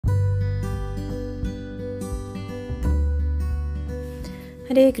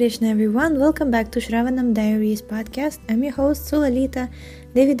Hare Krishna everyone, welcome back to Shravanam Diaries podcast. I'm your host Sulalita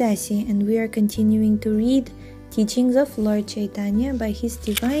Devidasi and we are continuing to read Teachings of Lord Caitanya by His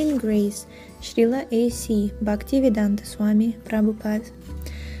Divine Grace Srila A.C. Bhaktivedanta Swami Prabhupada.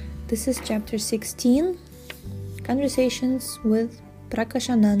 This is chapter 16, Conversations with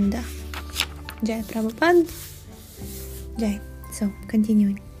Prakashananda. Jai Prabhupada. Jai. So,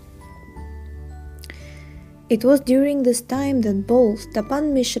 continuing. It was during this time that both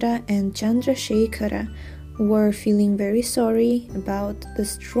Tapan Mishra and Chandrasekhara were feeling very sorry about the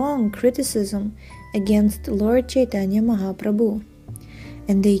strong criticism against Lord Chaitanya Mahaprabhu,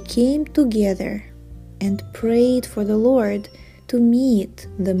 and they came together and prayed for the Lord to meet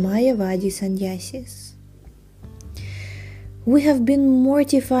the Mayavadi sannyasis. We have been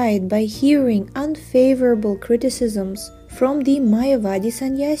mortified by hearing unfavorable criticisms from the Mayavadi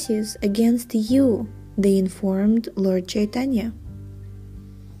sannyasis against you, they informed Lord Caitanya.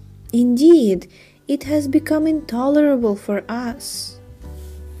 Indeed, it has become intolerable for us.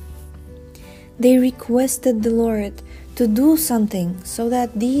 They requested the Lord to do something so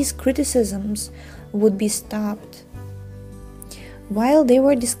that these criticisms would be stopped. While they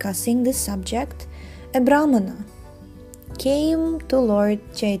were discussing this subject, a Brahmana came to Lord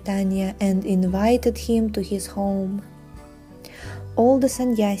Caitanya and invited him to his home. All the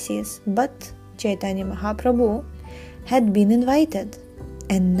sannyasis but Chaitanya Mahaprabhu had been invited,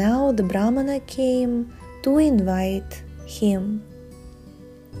 and now the Brahmana came to invite him.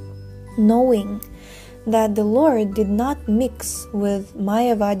 Knowing that the Lord did not mix with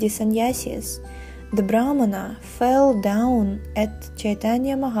Mayavadi sannyasis, the Brahmana fell down at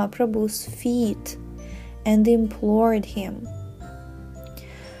Chaitanya Mahaprabhu's feet and implored him.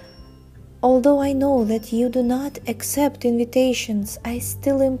 Although I know that you do not accept invitations, I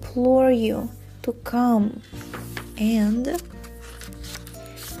still implore you to come and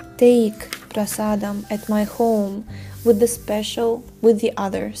take prasadam at my home with the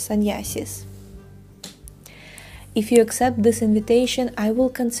other sannyasis. If you accept this invitation, I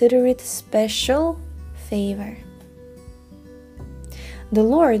will consider it a special favor. The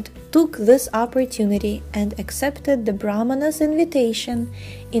Lord took this opportunity and accepted the Brahmana's invitation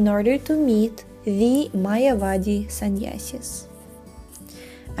in order to meet the Mayavadi sannyasis.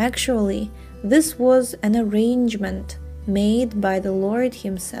 Actually, this was an arrangement made by the Lord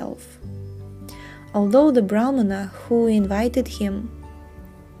himself. Although the Brahmana who invited him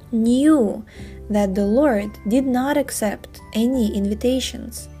knew that the Lord did not accept any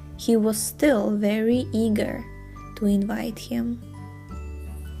invitations, he was still very eager to invite him.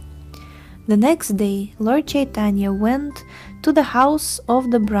 The next day, Lord Caitanya went to the house of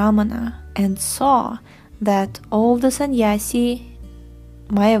the Brahmana and saw that all the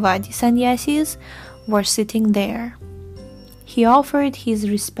Mayavadi sannyasis were sitting there. He offered his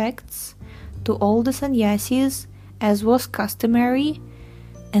respects to all the sannyasis as was customary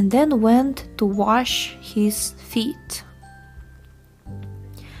and then went to wash his feet.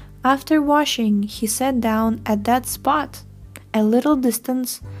 After washing, he sat down at that spot, a little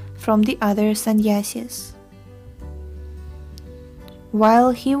distance from the other sannyasis.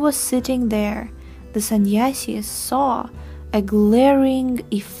 While he was sitting there, the sannyasis saw a glaring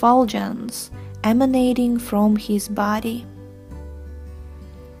effulgence emanating from his body.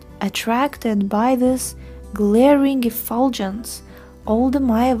 Attracted by this glaring effulgence, all the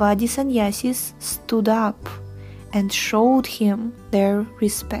Mayavadi sannyasis stood up and showed him their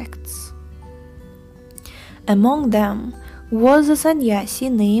respects. Among them was a sannyasi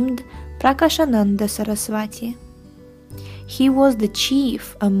named Prakashananda Saraswati. He was the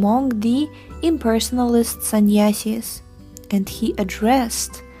chief among the impersonalist sannyasis, and he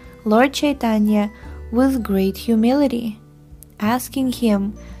addressed Lord Caitanya with great humility, asking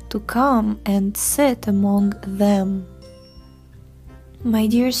him to come and sit among them. "My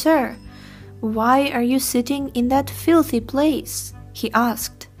dear sir, why are you sitting in that filthy place?" he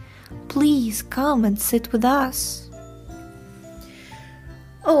asked. "Please come and sit with us."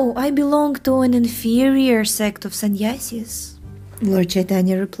 "Oh, I belong to an inferior sect of sannyasis," Lord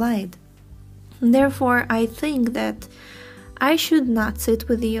Caitanya replied. "Therefore, I think that I should not sit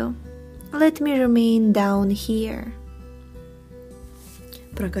with you. Let me remain down here."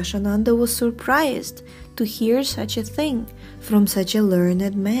 Prakashananda was surprised to hear such a thing from such a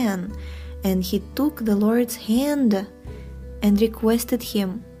learned man, and he took the Lord's hand and requested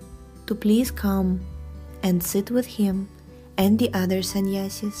him to please come and sit with him and the other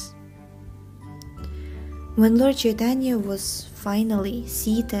sannyasis. When Lord Caitanya was finally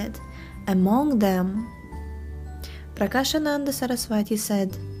seated among them, Prakashananda Saraswati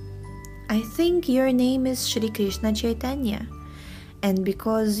said, "I think your name is Sri Krishna Chaitanya, and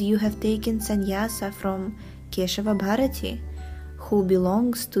because you have taken sannyasa from Keshava Bharati, who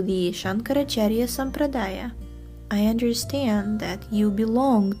belongs to the Shankaracharya Sampradaya, I understand that you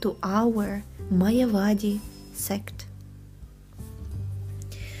belong to our Mayavadi sect.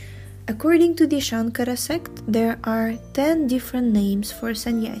 According to the Shankara sect, there are 10 different names for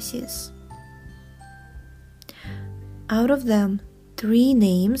sannyasis. Out of them, 3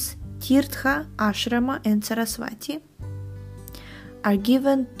 names, Tirtha, Ashrama, and Saraswati, are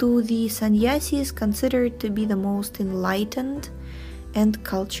given to the sannyasis considered to be the most enlightened and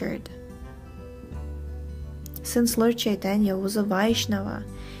cultured. Since Lord Chaitanya was a Vaishnava,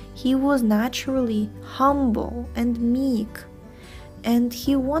 he was naturally humble and meek, and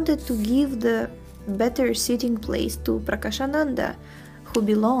he wanted to give the better sitting place to Prakashananda, who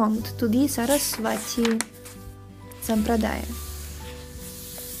belonged to the Saraswati Sampradaya.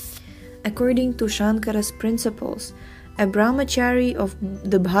 According to Shankara's principles, a brahmachari of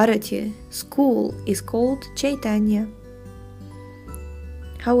the Bharati school is called Chaitanya.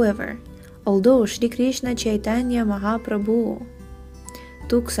 However, although Sri Krishna Chaitanya Mahaprabhu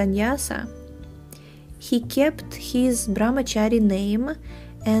took sannyasa, he kept his brahmachari name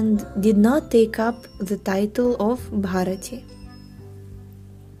and did not take up the title of Bharati.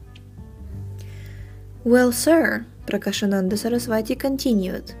 Well, sir, Prakashananda Saraswati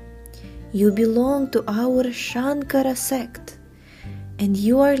continued, you belong to our Shankara sect, and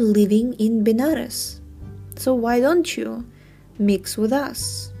you are living in Benares. So why don't you mix with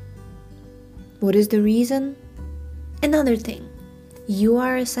us? What is the reason? Another thing, you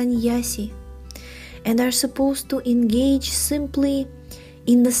are a sannyasi and are supposed to engage simply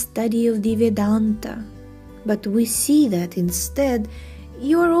in the study of the Vedanta. But we see that instead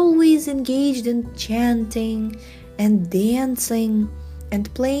you are always engaged in chanting and dancing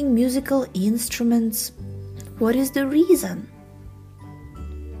and playing musical instruments. What is the reason?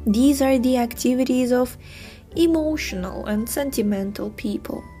 These are the activities of emotional and sentimental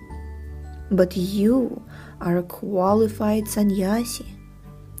people. But you are a qualified sannyasi.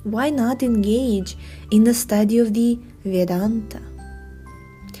 Why not engage in the study of the Vedanta?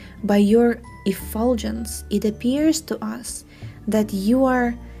 By your effulgence, it appears to us that you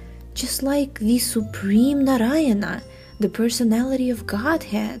are just like the Supreme Narayana, the personality of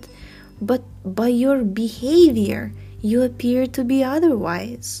Godhead, but by your behavior, you appear to be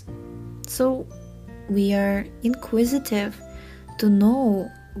otherwise. So we are inquisitive to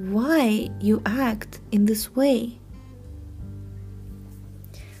know why you act in this way.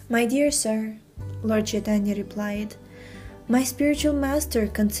 My dear sir, Lord Chaitanya replied, my spiritual master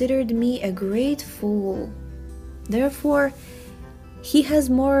considered me a great fool. Therefore, he has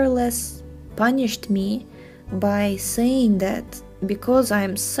more or less punished me by saying that because I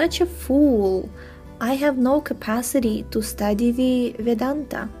am such a fool, I have no capacity to study the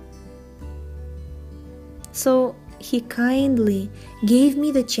Vedanta. So he kindly gave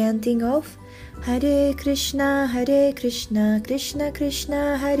me the chanting of Hare Krishna, Krishna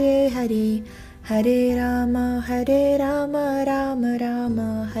Krishna, Hare Hare, Hare Rama, Rama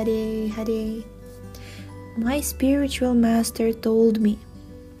Rama, Hare Hare. My spiritual master told me,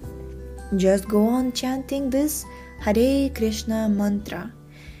 just go on chanting this Hare Krishna mantra.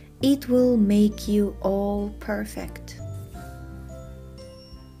 It will make you all perfect.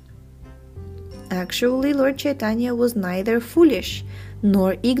 Actually, Lord Chaitanya was neither foolish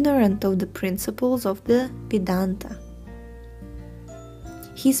nor ignorant of the principles of the Vedanta.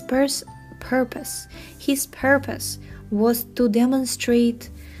 His purpose was to demonstrate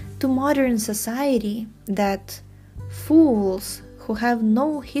to modern society that fools who have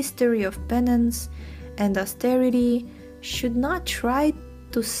no history of penance and austerity should not try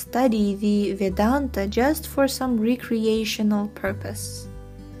to study the Vedanta just for some recreational purpose.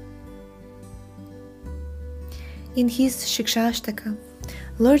 In his Shikshashtaka,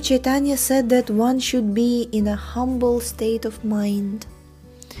 Lord Chaitanya said that one should be in a humble state of mind,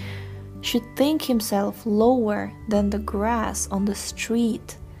 should think himself lower than the grass on the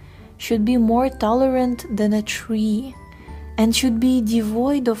street, should be more tolerant than a tree, and should be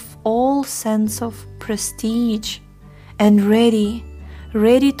devoid of all sense of prestige, and ready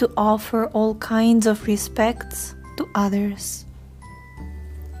to offer all kinds of respects to others.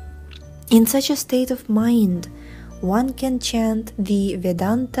 In such a state of mind, one can chant the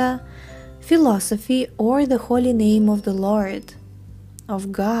Vedanta, philosophy, or the holy name of the Lord,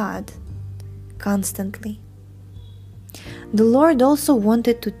 of God, constantly. The Lord also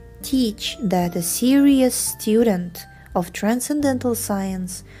wanted to teach that a serious student of transcendental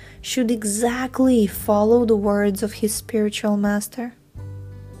science should exactly follow the words of his spiritual master.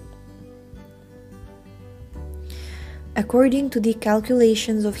 According to the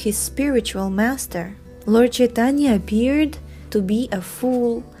calculations of his spiritual master, Lord Caitanya appeared to be a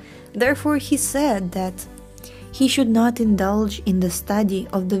fool. Therefore he said that he should not indulge in the study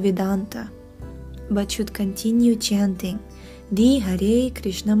of the Vedanta, but should continue chanting the Hare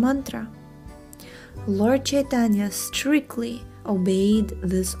Krishna mantra. Lord Caitanya strictly obeyed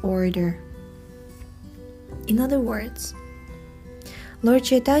this order. In other words, Lord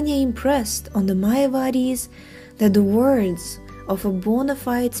Caitanya impressed on the Mayavadis that the words of a bona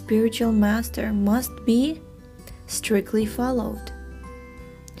fide spiritual master must be strictly followed.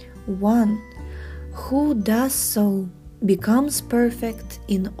 One who does so becomes perfect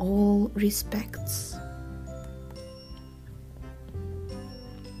in all respects.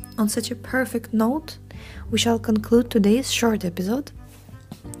 On such a perfect note, we shall conclude today's short episode.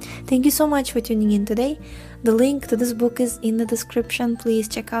 Thank you so much for tuning in today. The link to this book is in the description. Please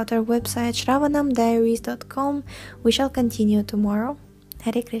check out our website shravanamdiaries.com. We shall continue tomorrow.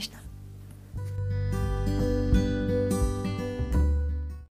 Hare Krishna.